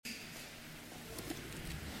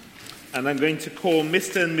And I'm going to call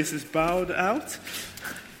Mr. and Mrs. Bowd out.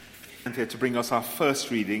 And here to bring us our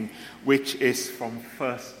first reading, which is from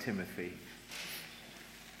 1 Timothy.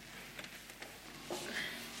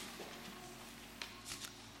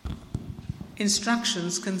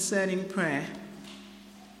 Instructions concerning prayer.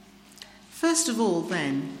 First of all,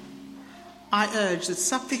 then, I urge that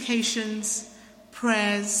supplications,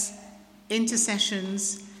 prayers,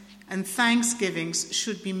 intercessions, and thanksgivings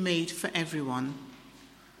should be made for everyone,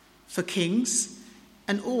 for kings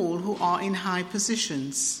and all who are in high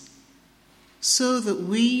positions, so that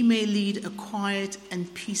we may lead a quiet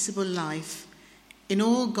and peaceable life in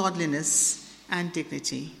all godliness and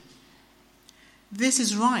dignity. This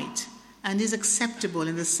is right and is acceptable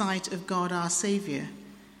in the sight of God our Saviour,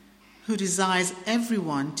 who desires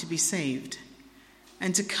everyone to be saved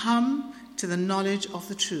and to come to the knowledge of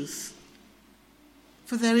the truth.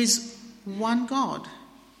 For there is one God.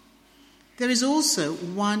 There is also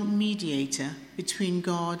one mediator between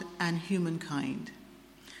God and humankind,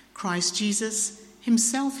 Christ Jesus,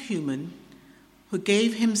 himself human, who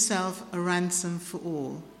gave himself a ransom for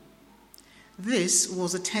all. This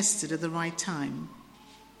was attested at the right time.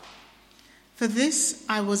 For this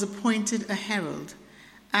I was appointed a herald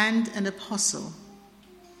and an apostle.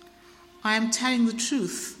 I am telling the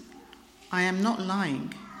truth. I am not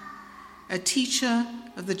lying. A teacher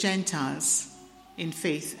of the Gentiles in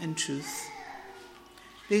faith and truth.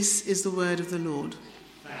 This is the word of the Lord.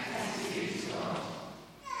 Thanks be to God.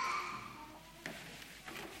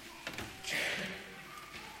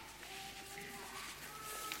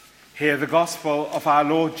 Hear the gospel of our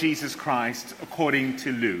Lord Jesus Christ according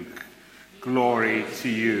to Luke. Glory to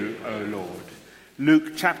you, O Lord.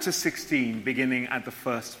 Luke chapter 16, beginning at the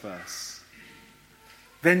first verse.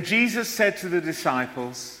 Then Jesus said to the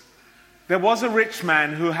disciples, "There was a rich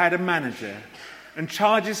man who had a manager, and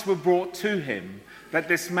charges were brought to him that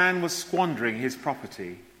this man was squandering his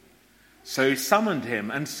property. So he summoned him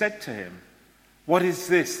and said to him, 'What is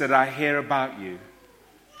this that I hear about you?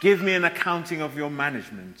 Give me an accounting of your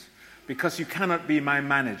management, because you cannot be my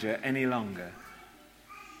manager any longer.'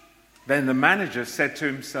 Then the manager said to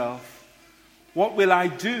himself, 'What will I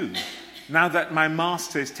do now that my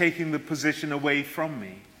master is taking the position away from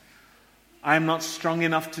me? I am not strong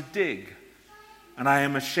enough to dig, and I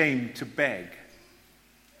am ashamed to beg.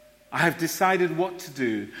 I have decided what to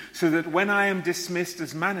do so that when I am dismissed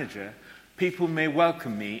as manager, people may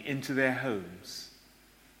welcome me into their homes.'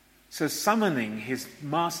 So summoning his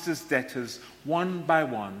master's debtors one by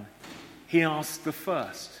one, he asked the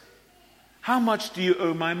first, 'How much do you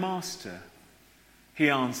owe my master?' He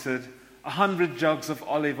answered, 100 jugs of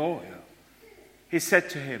olive oil.' He said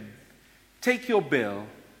to him, 'Take your bill,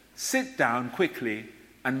 sit down quickly,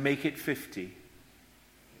 and make it 50.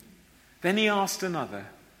 Then he asked another,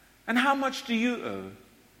 'And how much do you owe?'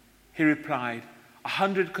 He replied,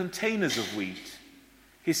 100 containers of wheat.'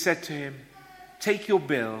 He said to him, 'Take your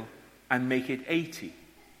bill and make it 80.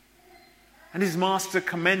 And his master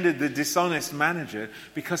commended the dishonest manager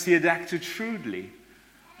because he had acted shrewdly.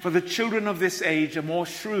 For the children of this age are more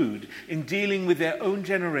shrewd in dealing with their own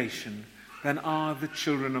generation than are the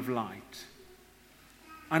children of light.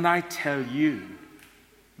 And I tell you,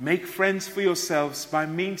 make friends for yourselves by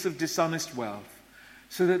means of dishonest wealth,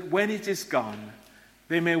 so that when it is gone,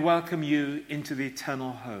 they may welcome you into the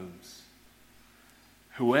eternal homes.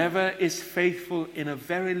 Whoever is faithful in a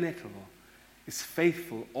very little is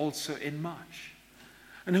faithful also in much.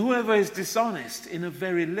 And whoever is dishonest in a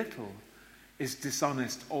very little is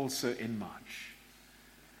dishonest also in much.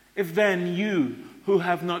 If then you, who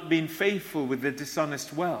have not been faithful with the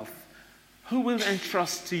dishonest wealth, who will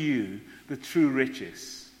entrust to you the true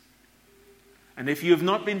riches? And if you have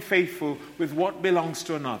not been faithful with what belongs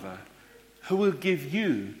to another, who will give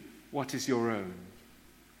you what is your own?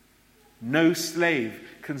 No slave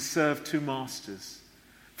can serve two masters,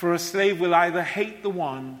 for a slave will either hate the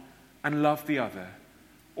one and love the other,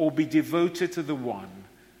 or be devoted to the one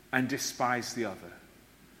and despise the other.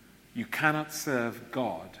 You cannot serve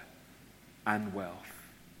God and wealth."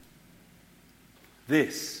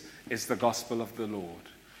 This is the gospel of the Lord.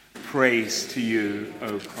 Praise to you,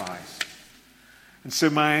 O Christ. And so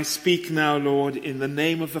may I speak now, Lord, in the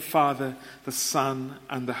name of the Father, the Son,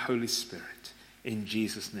 and the Holy Spirit. In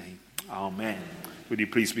Jesus' name, amen. Would you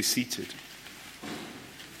please be seated?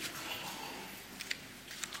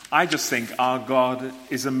 I just think our God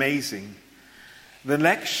is amazing. The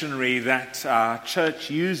lectionary that our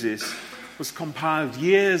church uses was compiled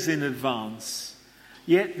years in advance,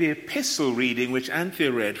 yet the epistle reading which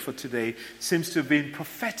Anthea read for today seems to have been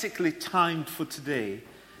prophetically timed for today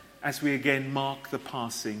as we again mark the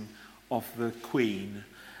passing of the Queen.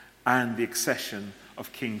 and the accession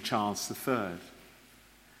of King Charles III.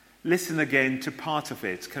 Listen again to part of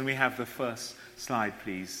it. Can we have the first slide,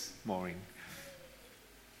 please, Maureen?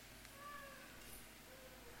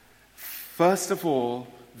 First of all,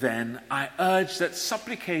 then, I urge that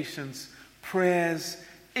supplications, prayers,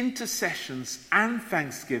 intercessions, and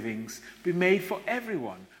thanksgivings be made for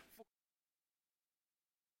everyone.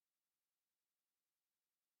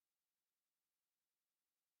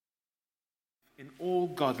 In all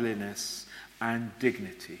godliness and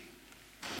dignity.